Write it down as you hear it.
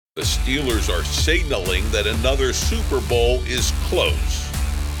The Steelers are signaling that another Super Bowl is close.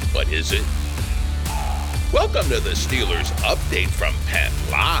 But is it? Welcome to the Steelers Update from Penn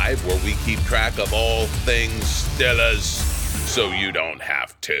Live, where we keep track of all things Steelers so you don't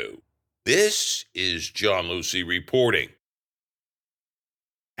have to. This is John Lucey reporting.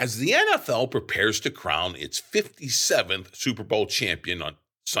 As the NFL prepares to crown its 57th Super Bowl champion on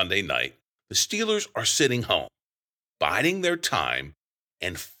Sunday night, the Steelers are sitting home, biding their time,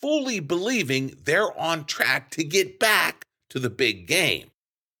 and fully believing they're on track to get back to the big game.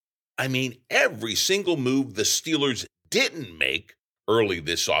 I mean, every single move the Steelers didn't make early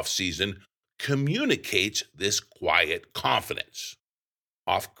this offseason communicates this quiet confidence.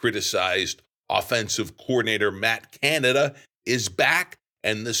 Oft-criticized offensive coordinator Matt Canada is back,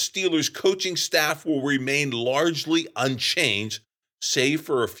 and the Steelers coaching staff will remain largely unchanged, save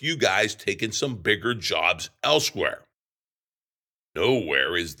for a few guys taking some bigger jobs elsewhere.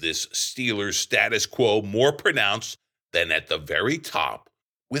 Nowhere is this Steelers status quo more pronounced than at the very top,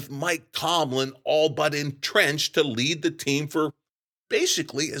 with Mike Tomlin all but entrenched to lead the team for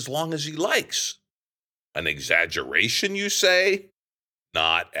basically as long as he likes. An exaggeration, you say?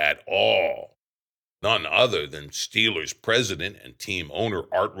 Not at all. None other than Steelers president and team owner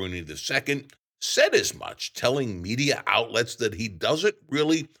Art Rooney II said as much, telling media outlets that he doesn't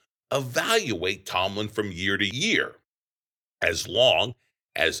really evaluate Tomlin from year to year. As long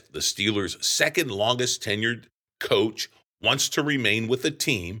as the Steelers' second longest tenured coach wants to remain with the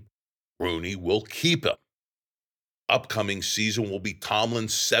team, Rooney will keep him. Upcoming season will be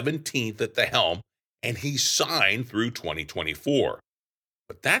Tomlin's 17th at the helm, and he's signed through 2024.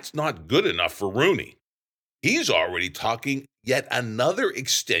 But that's not good enough for Rooney. He's already talking yet another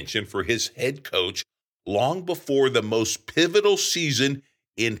extension for his head coach long before the most pivotal season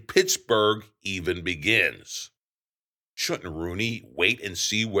in Pittsburgh even begins. Shouldn't Rooney wait and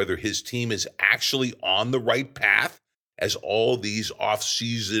see whether his team is actually on the right path, as all these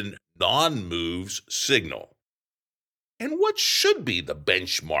off-season non-moves signal? And what should be the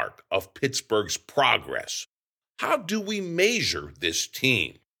benchmark of Pittsburgh's progress? How do we measure this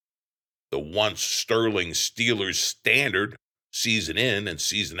team? The once sterling Steelers standard, season in and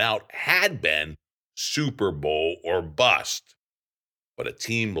season out, had been Super Bowl or bust. But a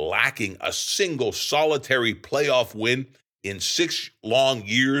team lacking a single solitary playoff win in 6 long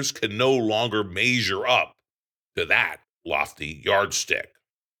years can no longer measure up to that lofty yardstick.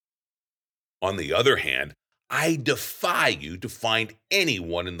 On the other hand, I defy you to find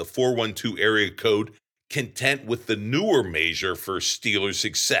anyone in the 412 area code content with the newer measure for Steelers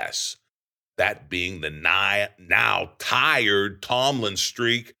success, that being the now tired Tomlin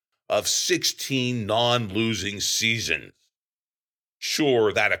streak of 16 non-losing seasons.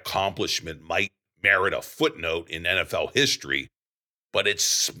 Sure, that accomplishment might merit a footnote in NFL history, but it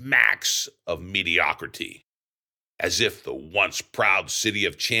smacks of mediocrity. As if the once proud city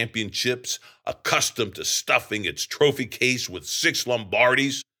of championships, accustomed to stuffing its trophy case with 6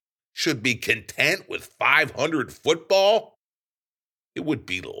 Lombardis, should be content with 500 football? It would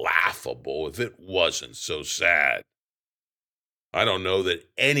be laughable if it wasn't so sad. I don't know that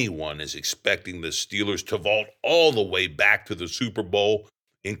anyone is expecting the Steelers to vault all the way back to the Super Bowl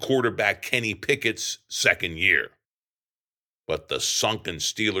in quarterback Kenny Pickett's second year. But the sunken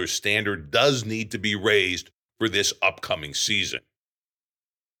Steelers standard does need to be raised for this upcoming season.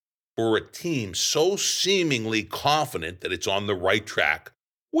 For a team so seemingly confident that it's on the right track,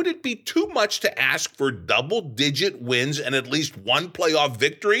 would it be too much to ask for double-digit wins and at least one playoff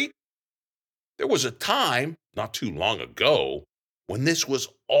victory? There was a time, not too long ago, when this was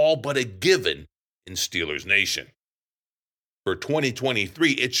all but a given in Steelers Nation. For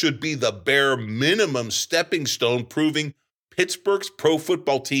 2023, it should be the bare minimum stepping stone proving Pittsburgh's pro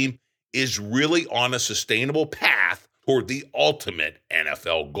football team is really on a sustainable path toward the ultimate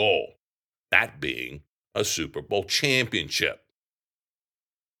NFL goal, that being a Super Bowl championship.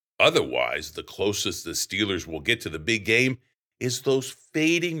 Otherwise, the closest the Steelers will get to the big game is those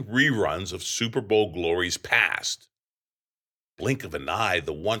fading reruns of Super Bowl glories past. Blink of an eye,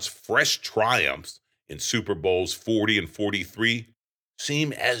 the once fresh triumphs in Super Bowls 40 and 43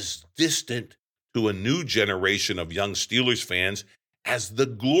 seem as distant to a new generation of young Steelers fans as the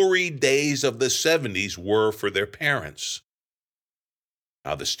glory days of the 70s were for their parents.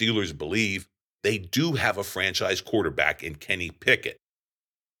 Now, the Steelers believe they do have a franchise quarterback in Kenny Pickett.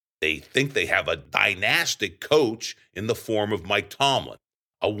 They think they have a dynastic coach in the form of Mike Tomlin,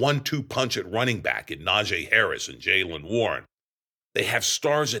 a 1-2 punch at running back in Najee Harris and Jaylen Warren. They have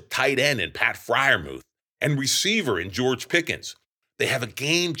stars at tight end in Pat Freiermuth and receiver in George Pickens. They have a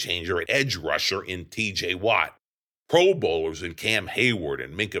game changer at edge rusher in T.J. Watt. Pro Bowlers in Cam Hayward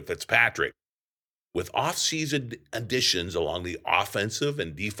and Minkah Fitzpatrick. With offseason additions along the offensive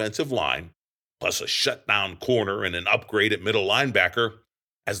and defensive line, plus a shutdown corner and an upgrade at middle linebacker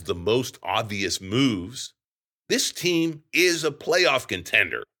as the most obvious moves, this team is a playoff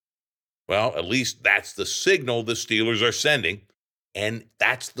contender. Well, at least that's the signal the Steelers are sending, and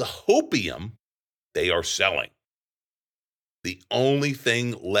that's the hopium they are selling. The only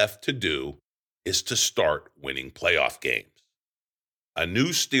thing left to do is to start winning playoff games. A new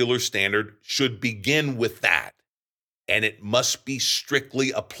Steelers standard should begin with that, and it must be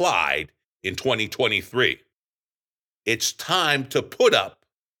strictly applied in 2023. It's time to put up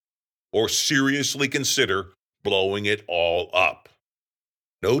or seriously consider blowing it all up.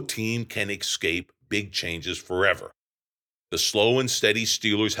 No team can escape big changes forever. The slow and steady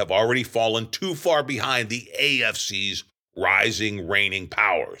Steelers have already fallen too far behind the AFC's rising, reigning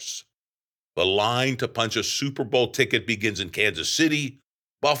powers. The line to punch a Super Bowl ticket begins in Kansas City,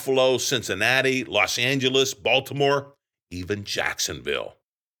 Buffalo, Cincinnati, Los Angeles, Baltimore, even Jacksonville.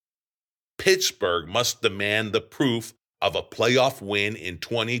 Pittsburgh must demand the proof of a playoff win in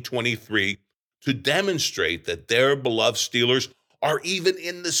 2023 to demonstrate that their beloved Steelers are even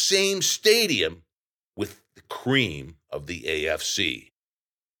in the same stadium with the cream of the AFC.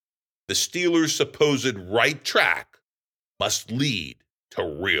 The Steelers' supposed right track must lead to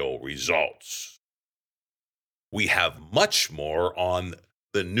real results. We have much more on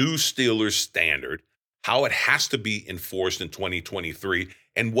the new Steelers standard, how it has to be enforced in 2023,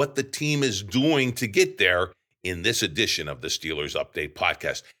 and what the team is doing to get there in this edition of the Steelers Update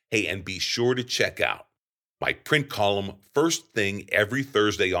podcast. Hey, and be sure to check out my print column first thing every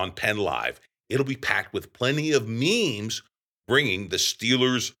Thursday on Penn Live. It'll be packed with plenty of memes bringing the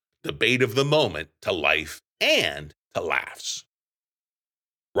Steelers debate of the moment to life and to laughs.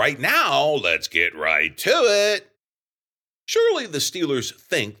 Right now, let's get right to it. Surely the Steelers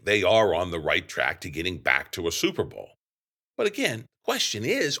think they are on the right track to getting back to a Super Bowl. But again, the question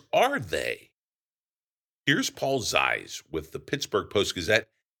is, are they? Here's Paul Zeiss with the Pittsburgh Post-Gazette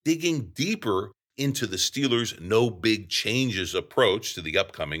digging deeper into the Steelers' no big changes approach to the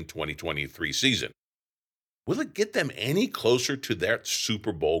upcoming 2023 season. Will it get them any closer to their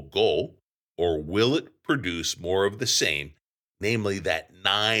Super Bowl goal, or will it produce more of the same, namely that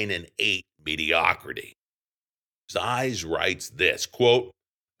 9-8 mediocrity? Zeiss writes this, quote,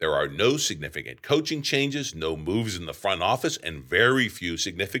 "There are no significant coaching changes, no moves in the front office, and very few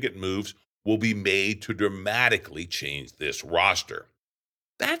significant moves will be made to dramatically change this roster.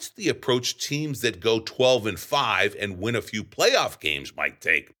 That's the approach teams that go 12-5 and win a few playoff games might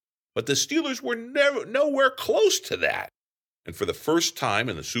take. But the Steelers were nowhere close to that. And for the first time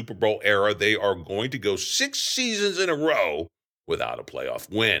in the Super Bowl era, they are going to go 6 seasons in a row without a playoff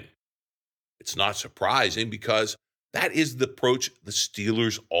win. It's not surprising because that is the approach the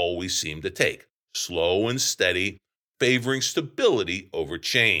Steelers always seem to take. Slow and steady, favoring stability over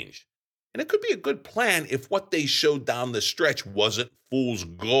change. And it could be a good plan if what they showed down the stretch wasn't fool's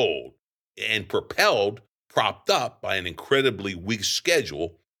gold and propped up by an incredibly weak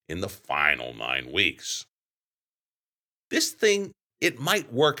schedule in the final 9 weeks. This thing, it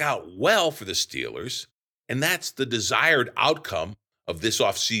might work out well for the Steelers, and that's the desired outcome of this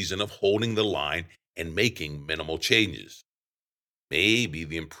offseason of holding the line and making minimal changes. Maybe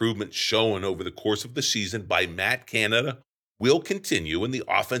the improvement shown over the course of the season by Matt Canada will continue and the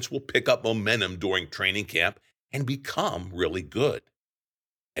offense will pick up momentum during training camp and become really good.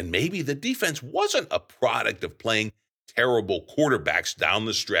 And maybe the defense wasn't a product of playing terrible quarterbacks down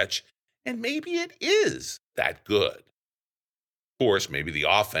the stretch, and maybe it is that good. Of course, maybe the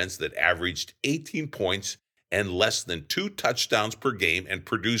offense that averaged 18 points and less than 2 touchdowns per game and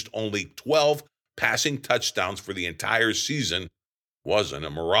produced only 12 passing touchdowns for the entire season wasn't a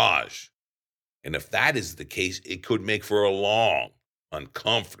mirage. And if that is the case, it could make for a long,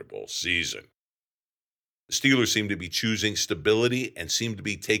 uncomfortable season. The Steelers seem to be choosing stability and seem to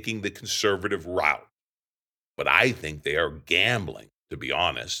be taking the conservative route. But I think they are gambling, to be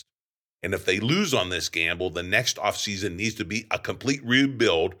honest. And if they lose on this gamble, the next offseason needs to be a complete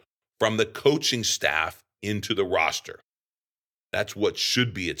rebuild from the coaching staff into the roster. That's what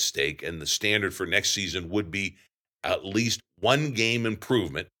should be at stake, and the standard for next season would be at least 1 game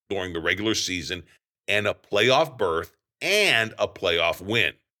improvement during the regular season and a playoff berth and a playoff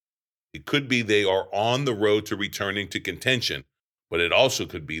win. It could be they are on the road to returning to contention, but it also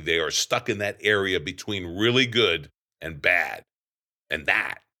could be they are stuck in that area between really good and bad. And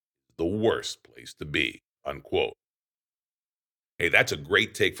that is the worst place to be, unquote. Hey, that's a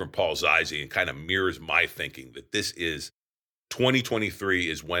great take from Paul Zeiss and kind of mirrors my thinking that this is 2023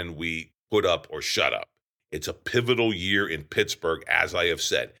 is when we put up or shut up. It's a pivotal year in Pittsburgh, as I have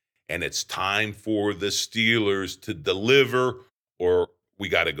said, and it's time for the Steelers to deliver, or we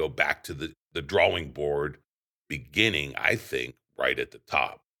got to go back to the drawing board, beginning, I think, right at the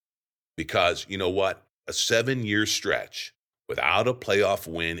top. Because you know what? A 7-year stretch without a playoff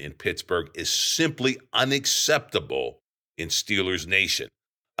win in Pittsburgh is simply unacceptable in Steelers Nation,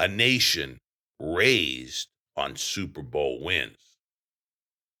 a nation raised on Super Bowl wins.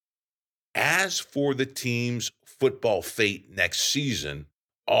 As for the team's football fate next season,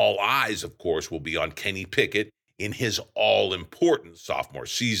 all eyes, of course, will be on Kenny Pickett in his all-important sophomore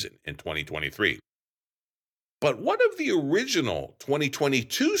season in 2023. But what of the original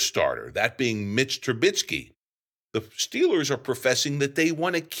 2022 starter, that being Mitch Trubisky? The Steelers are professing that they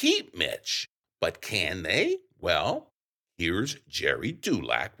want to keep Mitch, but can they? Well, here's Gerry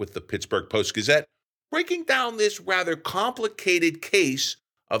Dulac with the Pittsburgh Post-Gazette breaking down this rather complicated case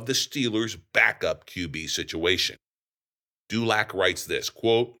of the Steelers' backup QB situation. Dulac writes this,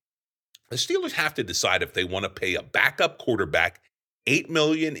 quote, "The Steelers have to decide if they want to pay a backup quarterback $8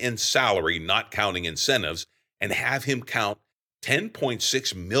 million in salary, not counting incentives, and have him count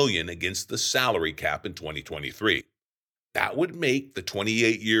 $10.6 million against the salary cap in 2023. That would make the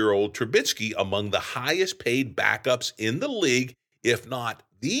 28-year-old Trubisky among the highest paid backups in the league, if not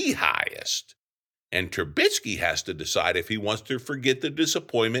the highest. And Trubisky has to decide if he wants to forget the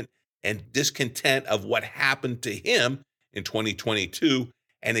disappointment and discontent of what happened to him in 2022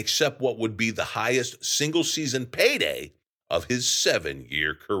 and accept what would be the highest single-season payday of his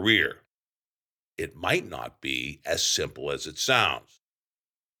 7-year career. It might not be as simple as it sounds.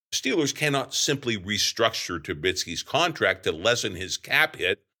 The Steelers cannot simply restructure Trubisky's contract to lessen his cap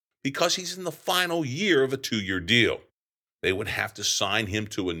hit because he's in the final year of a 2-year deal. They would have to sign him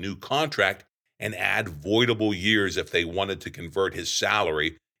to a new contract and add voidable years if they wanted to convert his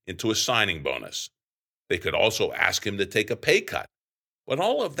salary into a signing bonus. They could also ask him to take a pay cut. But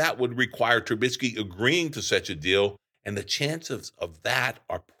all of that would require Trubisky agreeing to such a deal, and the chances of that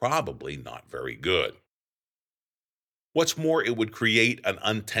are probably not very good. What's more, it would create an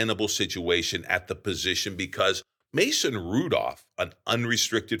untenable situation at the position because Mason Rudolph, an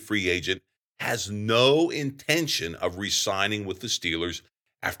unrestricted free agent, has no intention of re-signing with the Steelers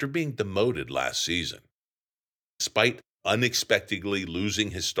after being demoted last season. Despite unexpectedly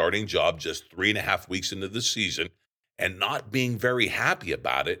losing his starting job just 3.5 weeks into the season and not being very happy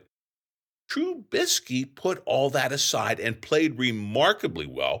about it, Trubisky put all that aside and played remarkably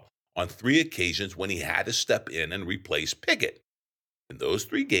well on 3 occasions when he had to step in and replace Pickett. In those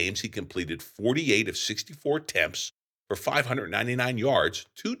 3 games, he completed 48 of 64 attempts for 599 yards,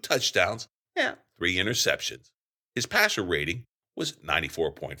 2 touchdowns, 3 interceptions. His passer rating was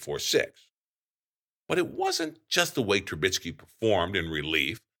 94.46. But it wasn't just the way Trubisky performed in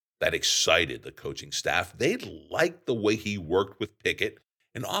relief that excited the coaching staff. They liked the way he worked with Pickett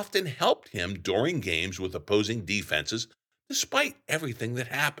and often helped him during games with opposing defenses despite everything that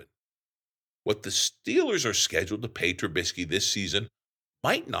happened. What the Steelers are scheduled to pay Trubisky this season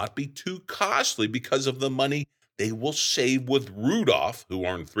might not be too costly because of the money they will save with Rudolph, who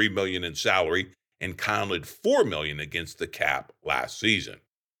earned $3 million in salary and counted $4 million against the cap last season.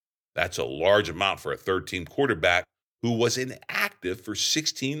 That's a large amount for a third-team quarterback who was inactive for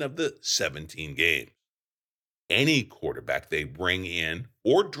 16 of the 17 games. Any quarterback they bring in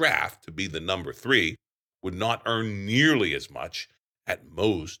or draft to be the number 3 would not earn nearly as much, at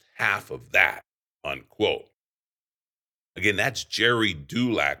most half of that, unquote. Again, that's Gerry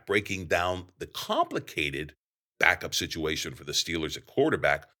Dulac breaking down the complicated backup situation for the Steelers at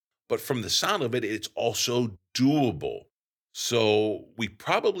quarterback, but from the sound of it, it's also doable. So we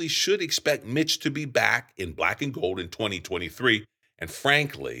probably should expect Mitch to be back in black and gold in 2023, and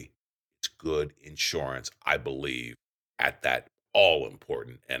frankly, it's good insurance, I believe, at that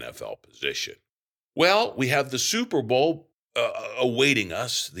all-important NFL position. Well, we have the Super Bowl awaiting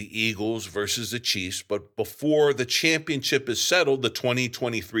us, the Eagles versus the Chiefs, but before the championship is settled, the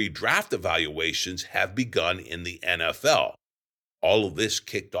 2023 draft evaluations have begun in the NFL. All of this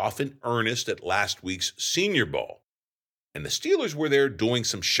kicked off in earnest at last week's Senior Bowl, and the Steelers were there doing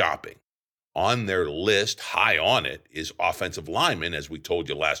some shopping. On their list, high on it, is offensive lineman, as we told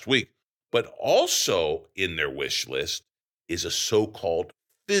you last week, but also in their wish list is a so-called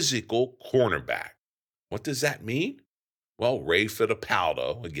physical cornerback. What does that mean? Well, Ray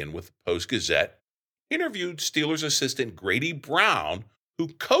Fittipaldo, again with the Post-Gazette, interviewed Steelers assistant Grady Brown, who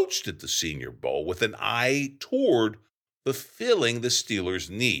coached at the Senior Bowl, with an eye toward fulfilling the Steelers'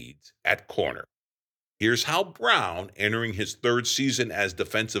 needs at corner. Here's how Brown, entering his 3rd season as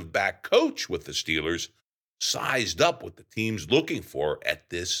defensive back coach with the Steelers, sized up what the team's looking for at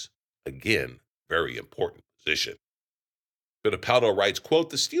this, again, very important position. Fittipaldo writes, quote,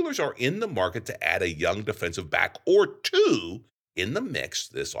 "The Steelers are in the market to add a young defensive back or two in the mix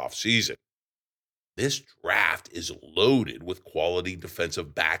this offseason. This draft is loaded with quality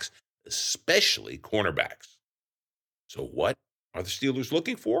defensive backs, especially cornerbacks. So what are the Steelers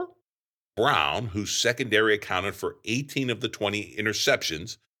looking for? Brown, whose secondary accounted for 18 of the 20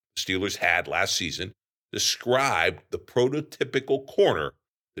 interceptions the Steelers had last season, described the prototypical corner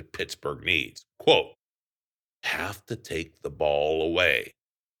that Pittsburgh needs. Quote, have to take the ball away.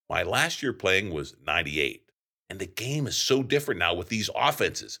 My last year playing was 98, and the game is so different now with these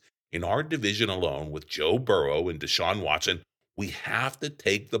offenses. In our division alone, with Joe Burrow and Deshaun Watson, we have to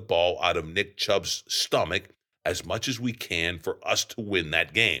take the ball out of Nick Chubb's stomach as much as we can for us to win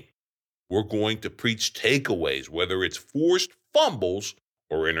that game. We're going to preach takeaways, whether it's forced fumbles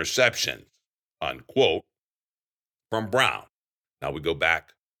or interceptions," unquote, from Brown. Now we go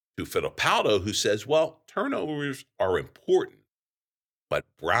back to Fittipaldo, who says, well, turnovers are important. But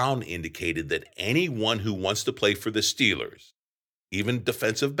Brown indicated that anyone who wants to play for the Steelers, even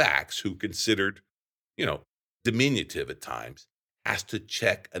defensive backs who considered, diminutive at times, has to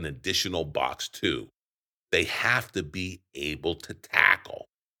check an additional box too. They have to be able to tackle,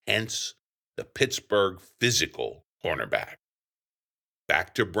 hence the Pittsburgh physical cornerback.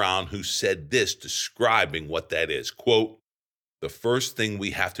 Back to Brown, who said this, describing what that is, quote, "The first thing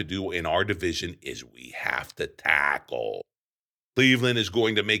we have to do in our division is we have to tackle. Cleveland is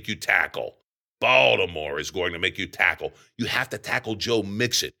going to make you tackle. Baltimore is going to make you tackle. You have to tackle Joe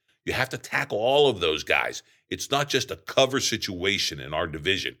Mixon. You have to tackle all of those guys. It's not just a cover situation in our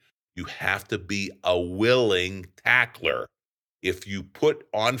division. You have to be a willing tackler. If you put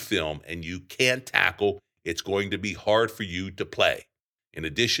on film and you can't tackle, it's going to be hard for you to play. In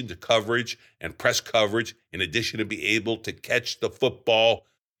addition to coverage and press coverage, in addition to be able to catch the football,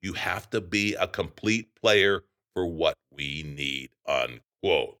 you have to be a complete player for what we need,"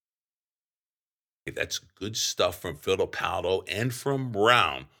 unquote. That's good stuff from Fittipaldo and from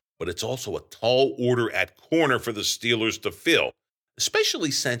Brown, but it's also a tall order at corner for the Steelers to fill,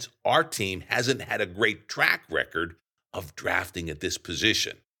 especially since our team hasn't had a great track record of drafting at this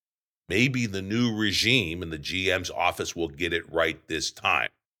position. Maybe the new regime in the GM's office will get it right this time.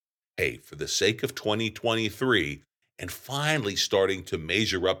 Hey, for the sake of 2023 and finally starting to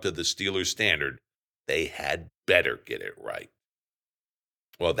measure up to the Steelers standard, they had better get it right.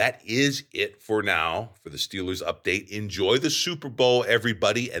 Well, that is it for now for the Steelers update. Enjoy the Super Bowl,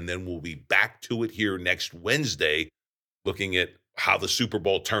 everybody, and then we'll be back to it here next Wednesday, looking at how the Super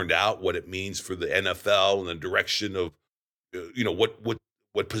Bowl turned out, what it means for the NFL and the direction of,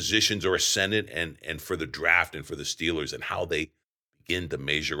 what positions are ascended and for the draft and for the Steelers and how they begin to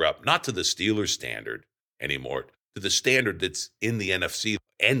measure up, not to the Steelers standard anymore, to the standard that's in the NFC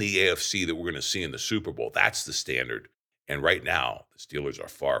and the AFC that we're going to see in the Super Bowl. That's the standard. And right now, the Steelers are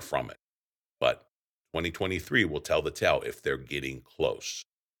far from it. But 2023 will tell the tale if they're getting close.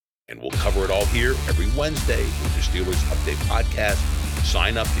 And we'll cover it all here every Wednesday with your Steelers Update podcast.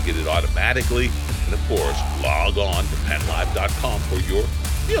 Sign up to get it automatically. And, of course, log on to PennLive.com for your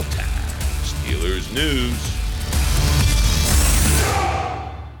real-time Steelers news.